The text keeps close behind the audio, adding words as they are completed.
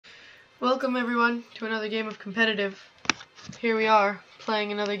Welcome everyone to another game of competitive. Here we are,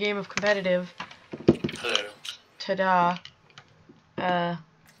 playing another game of competitive. Hello. Ta-da.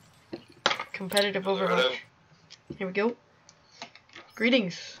 Competitive Overwatch. Here we go.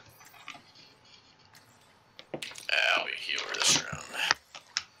 Greetings. I'll be healer this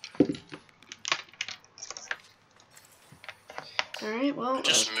round. Alright, well... I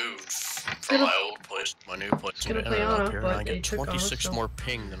just moved from my old place to my new place. It's gonna I'm play up Anna, here, and but I they get took 26 Anna, so... more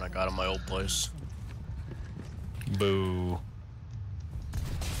ping than I got in my old place. Boo.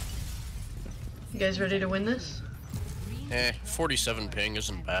 You guys ready to win this? 47 ping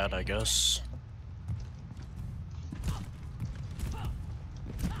isn't bad, I guess.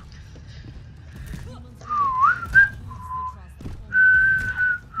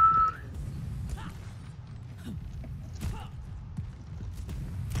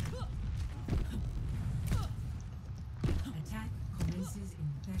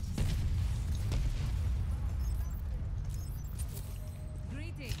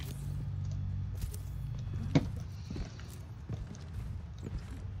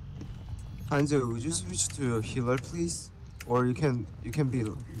 Hanzo, would you switch to a healer, please? Or you can be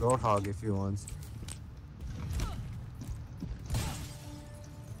Roadhog if you want.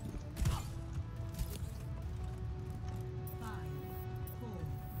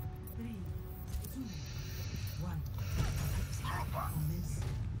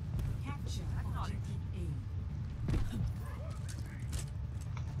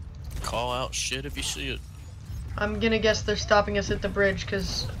 Call out shit if you see it. I'm gonna guess they're stopping us at the bridge,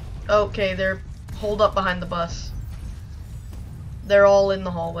 because... Okay, they're holed up behind the bus. They're all in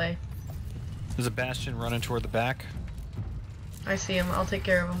the hallway. There's a Bastion running toward the back. I see him. I'll take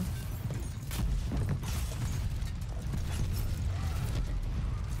care of him.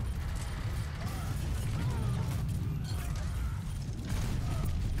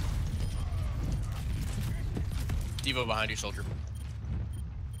 Devo behind you, soldier.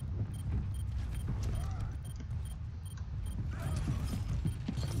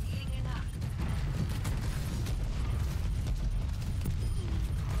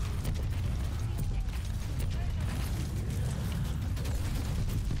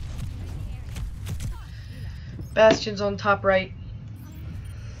 Bastion's on top right.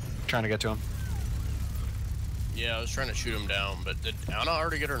 Trying to get to him. Yeah, I was trying to shoot him down, but did Anna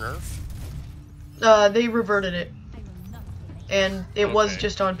already get her nerf? They reverted it. And it was Okay.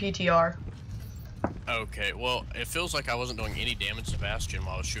 just on PTR. Okay, well, it feels like I wasn't doing any damage to Bastion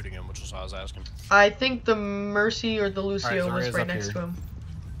while I was shooting him, which is why I was asking. I think the Mercy or the Lucio Alright, was Zarya's right up next here. to him.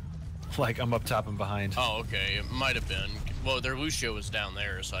 Like, I'm up top and behind. Oh, okay, it might have been. Well, their Lucio was down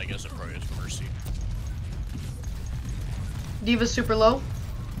there, so I guess it probably is Mercy. Diva's super low.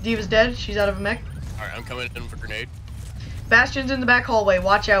 Diva's dead. She's out of a mech. Alright, I'm coming in for grenade. Bastion's in the back hallway.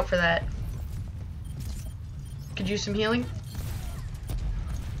 Watch out for that. Could use some healing.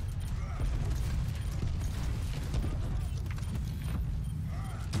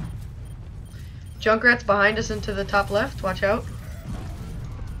 Junkrat's behind us into the top left. Watch out.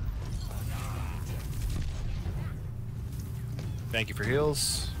 Thank you for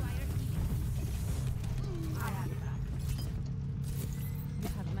heals.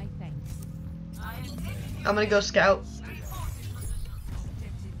 I'm gonna go scout.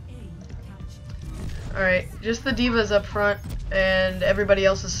 Alright, just the Diva's up front, and everybody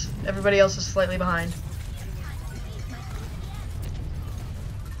else is slightly behind.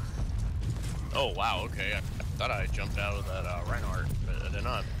 Oh, wow, okay. I thought I jumped out of that Reinhardt, but I did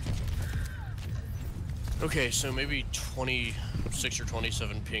not. Okay, so maybe 26 or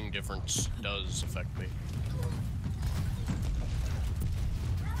 27 ping difference does affect me.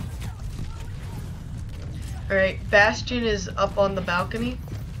 Alright, Bastion is up on the balcony.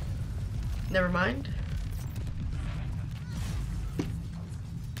 Never mind.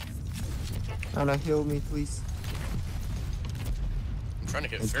 Anna, heal me, please. I'm trying to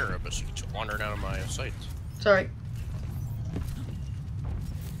hit Farah, but she keeps wandering out of my sights. Sorry.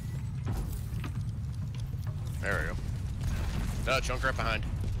 There we go. Chunk right behind.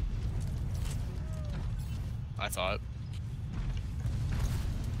 I thought.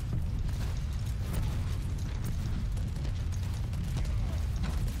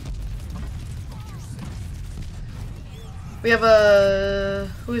 We have a...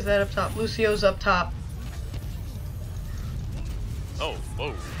 Who is that up top? Lucio's up top. Oh,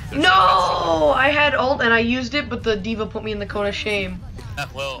 whoa. No! I had ult and I used it, but the Diva put me in the cone of shame.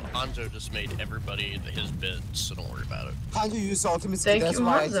 Well, Hanzo just made everybody his bits, so don't worry about it. Hanzo used ultimate skill, Thank that's you,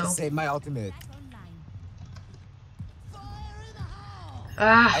 why I Hanzo. just saved my ultimate.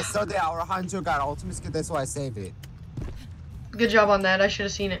 Ah, I saw that our Hanzo got ultimate skill, that's why I saved it. good job on that. I should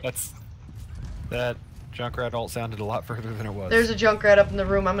have seen it. That Junkrat ult sounded a lot further than it was. There's a Junkrat up in the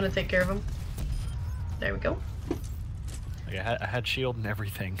room. I'm gonna take care of him. There we go. Yeah, I had shield and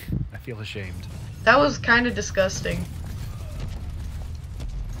everything. I feel ashamed. That was kind of disgusting.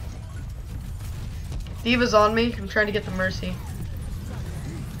 D.Va's on me. I'm trying to get the Mercy.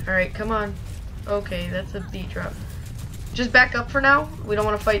 Alright, come on. Okay, that's a beat drop. Just back up for now. We don't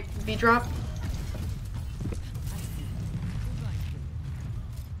want to fight beat drop.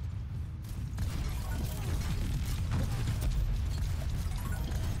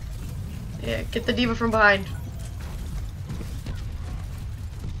 Yeah, get the D.Va from behind.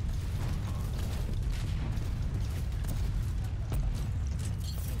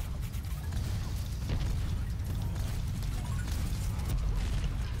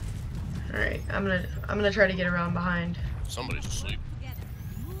 Alright, I'm gonna try to get around behind. Somebody's asleep.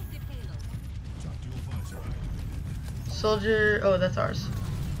 Soldier, oh, that's ours.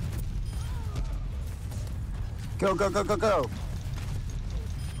 Go, go, go, go, go!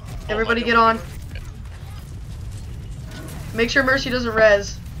 Everybody get on. Make sure Mercy doesn't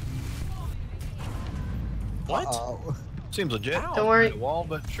res. What? Uh-oh. Seems legit. Don't worry. Hit a wall,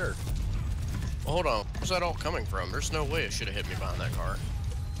 but sure. Well, hold on. Where's that all coming from? There's no way it should have hit me behind that car.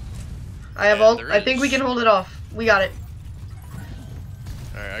 I have Yeah, ult. there I think we is. can hold it off. We got it.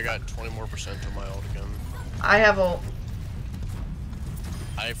 Alright, I got 20% more on my ult again. I have ult.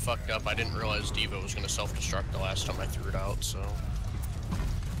 I fucked up. I didn't realize D.Va was going to self-destruct the last time I threw it out, so...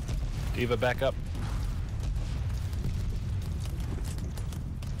 D.Va, back up.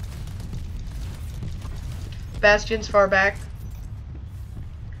 Bastion's far back.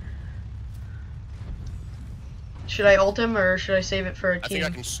 Should I ult him or should I save it for a I team? think I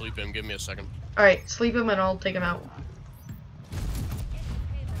can sleep him. Give me a second. Alright, sleep him and I'll take him out.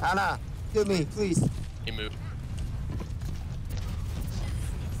 Anna, heal me, please. He moved.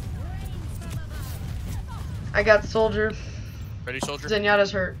 I got soldier. Ready, soldier?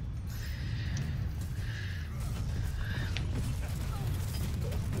 Zenyatta's hurt.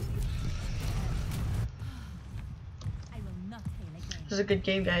 This is a good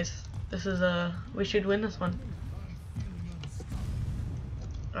game, guys. This is we should win this one.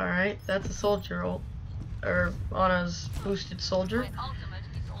 Alright, that's a soldier ult. Or Anna's boosted soldier.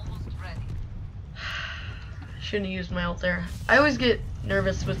 Shouldn't have used my ult there. I always get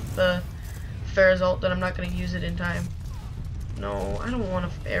nervous with the Pharah's ult that I'm not going to use it in time. No, I don't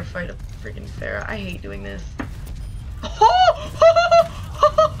want to air fight a freaking Pharah. I hate doing this.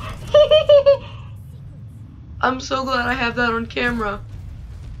 I'm so glad I have that on camera.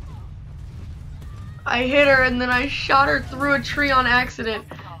 I hit her and then I shot her through a tree on accident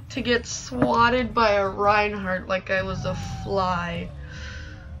to get swatted by a Reinhardt like I was a fly.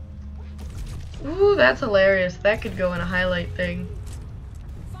 Ooh, that's hilarious. That could go in a highlight thing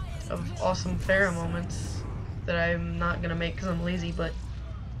of awesome Pharah moments that I'm not gonna make because I'm lazy, but...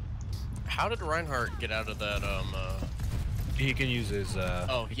 How did Reinhardt get out of that, He can use his,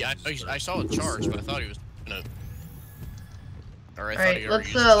 Oh, yeah, I saw a charge, but I thought he was gonna... Or I thought Alright, he already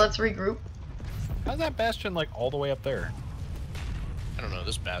used his let's regroup. How's that Bastion, like, all the way up there? I don't know,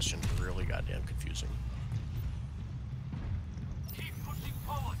 this Bastion's really goddamn confusing.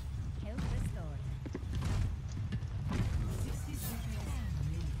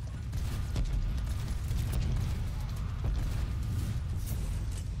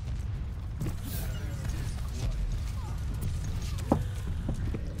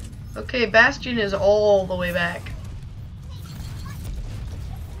 Okay, Bastion is all the way back.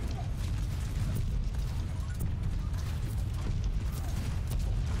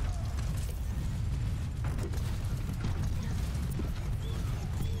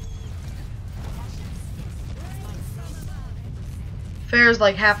 Pharah's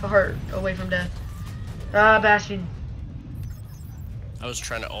like half a heart away from death. Ah, Bastion. I was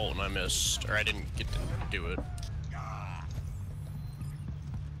trying to ult and I missed, or I didn't get to do it.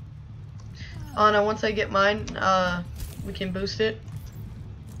 Anna, once I get mine, we can boost it.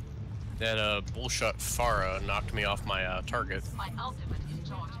 That bullshit Pharah knocked me off my target.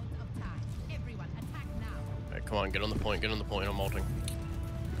 Alright, come on, get on the point, I'm ulting.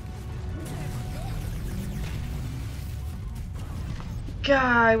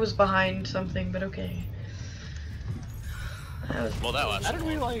 Guy was behind something, but okay. Well, that lasted How did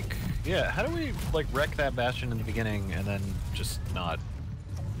we, long. like... Yeah, how do we, like, wreck that Bastion in the beginning and then just not...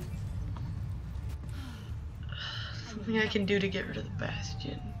 Something I can do to get rid of the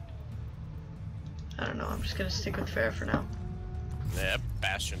Bastion. I don't know, I'm just gonna stick with Pharah for now. Yeah, that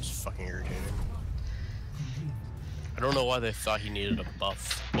Bastion's fucking irritating. don't know why they thought he needed a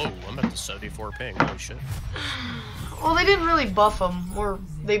buff. Whoa, I'm at the 74 ping. Holy shit. Well, they didn't really buff him, or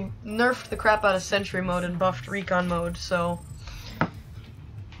they nerfed the crap out of Sentry mode and buffed Recon mode, so...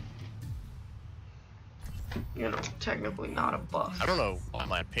 You know, technically not a buff. I don't know why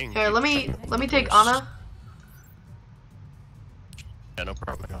my ping. Here, let me take close. Ana. Yeah, no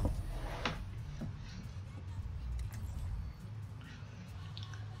problem.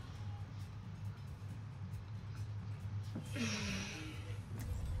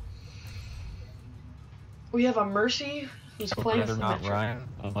 We have a Mercy who's playing Rather not Symmetra. Ryan,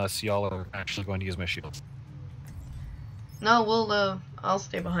 unless y'all are actually going to use my shield. No, I'll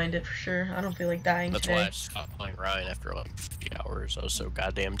stay behind it for sure. I don't feel like dying That's today. why I stopped playing Ryan after like 50 hours. I was so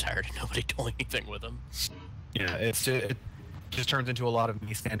goddamn tired and nobody doing anything with him. Yeah, it just turns into a lot of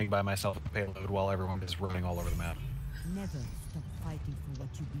me standing by myself with the payload while everyone is running all over the map. Never stop fighting for what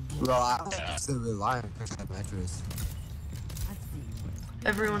you believe. Well, I still rely on mattress.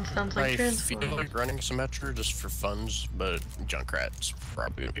 Everyone sounds like I feel Transformers. like running Symmetra just for funs, but Junkrat's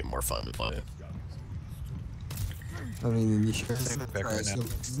probably gonna be more fun to play. I mean, you sure Back right now.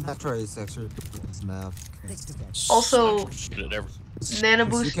 Symmetra is actually this map. Also, Just did every- Nano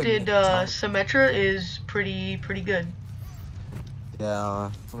boosted Symmetra is pretty good. Yeah,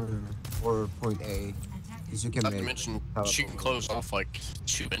 for point A. Because you can Not to make mention, she can close off like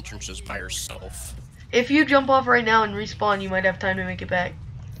 2 entrances by herself. If you jump off right now and respawn, you might have time to make it back.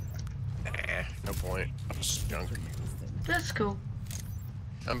 Nah, no point. I'm just junk. That's cool.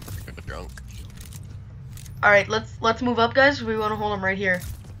 I'm pretty good at drunk. All right, let's move up, guys. We want to hold them right here,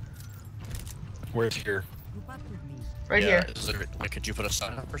 Where's here? Group up with me. right Yeah, here. is there, like, could you put a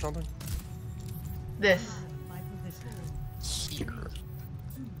sign up or something? This. My position. Here.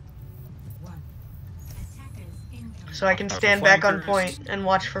 So I can For stand back on flankers. point and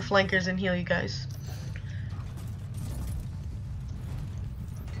watch for flankers and heal you guys.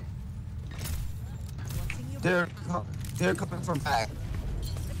 Watching your They're coming from back.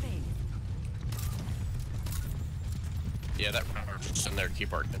 the pain. Yeah, that runner's just in there to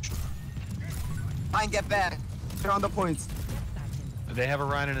keep our attention. Fine, get back. They're on the points. Back in. They have a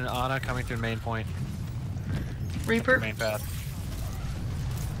Ryan and an Ana coming through main point, Reaper. main path.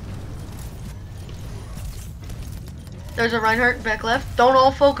 There's a Reinhardt back left. Don't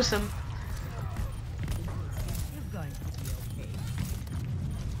all focus him. You're going to be okay.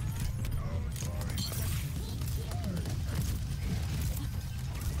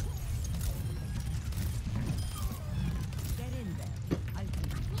 Get in there. I'll keep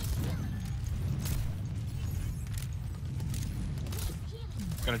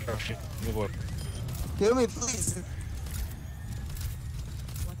you. Gonna drop shit. Move up. Kill me, please.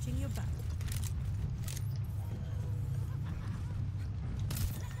 Watching your back.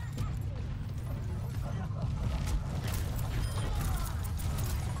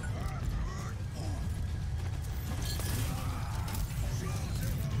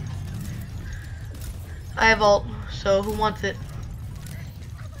 I have ult, so who wants it?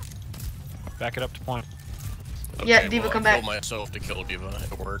 Back it up to point. Yeah, Diva, well, come I back. killed myself to kill Diva.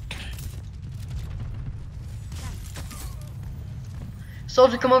 It worked.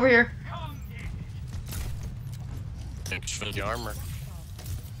 Soldier, come over here. Thanks for the armor.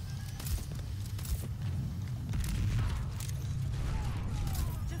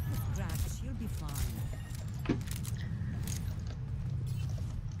 Just a scratch. You'll be fine.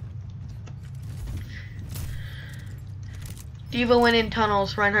 Diva went in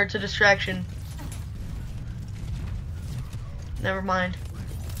tunnels. Reinhardt's a distraction. Never mind.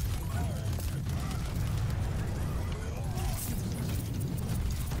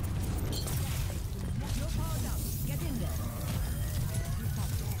 You're powered up. Get in there.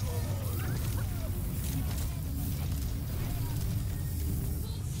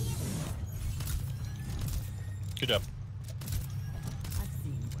 Good job. I've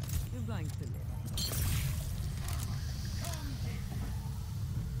seen what you're going to live.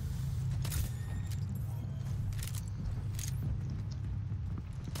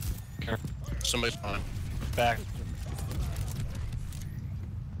 Careful. Somebody's on. Back.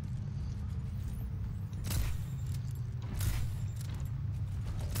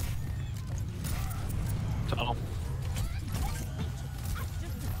 Tunnel.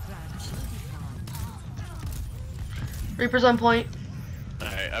 Just a scratch. You'll be fine. Reaper's on point.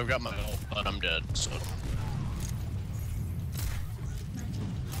 Alright, I've got my ult, but I'm dead, so.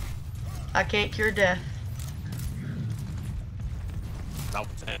 I can't cure death. Not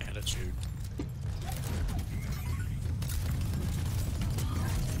with that attitude.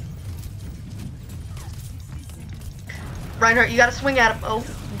 Reinhardt, you gotta swing at him. Oh,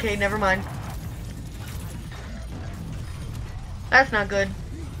 okay, never mind. That's not good.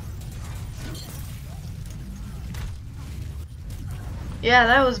 Yeah,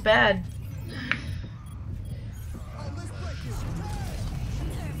 that was bad.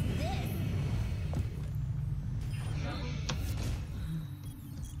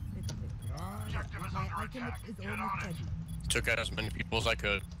 Took out as many people as I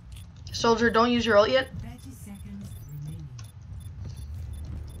could. Soldier, don't use your ult yet.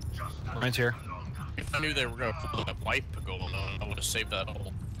 Ryan's here. If I knew they were gonna pull that wipe going on, I would have saved that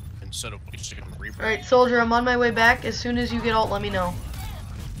ult instead of wasting Reaper. Alright, Soldier, I'm on my way back. As soon as you get ult, let me know.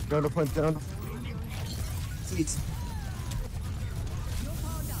 Down the point, down. Sweet.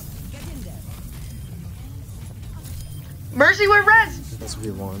 Mercy, we're res! That's what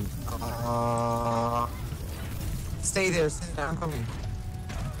we want. Stay there, I'm coming.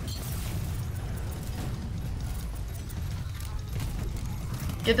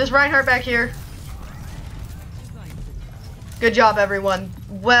 Get this Reinhardt back here. Good job, everyone.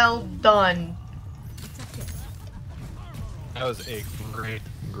 Well done. That was a great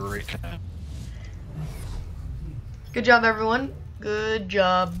time. Good job, everyone. Good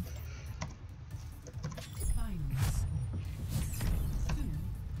job.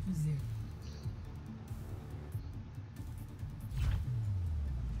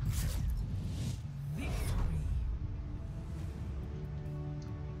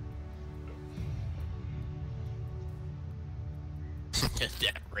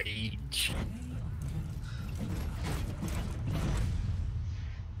 That rage.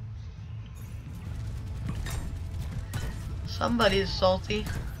 Somebody's salty.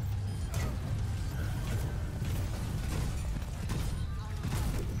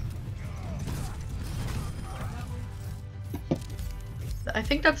 I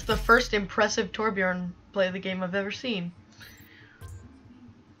think that's the first impressive Torbjorn play of the game I've ever seen.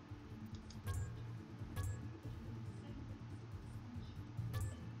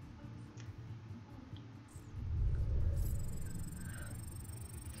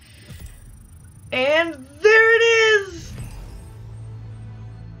 And there it is!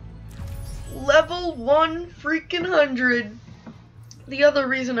 Level 1 freaking 100. The other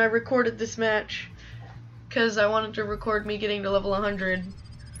reason I recorded this match, because I wanted to record me getting to level 100.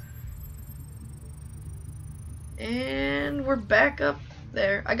 And we're back up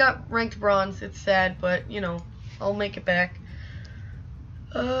there. I got ranked bronze, it's sad, but you know, I'll make it back.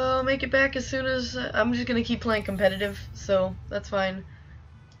 I'll make it back as soon as, I'm just gonna keep playing competitive, so that's fine.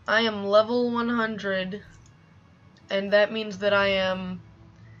 I am level 100, and that means that I am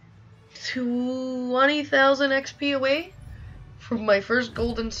 20,000 XP away from my first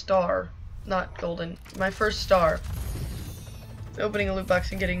golden star. Not golden, my first star. Opening a loot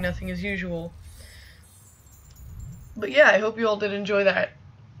box and getting nothing as usual. But yeah, I hope you all did enjoy that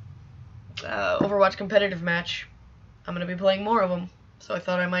Overwatch competitive match. I'm going to be playing more of them, so I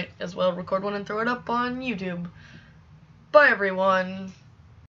thought I might as well record one and throw it up on YouTube. Bye everyone!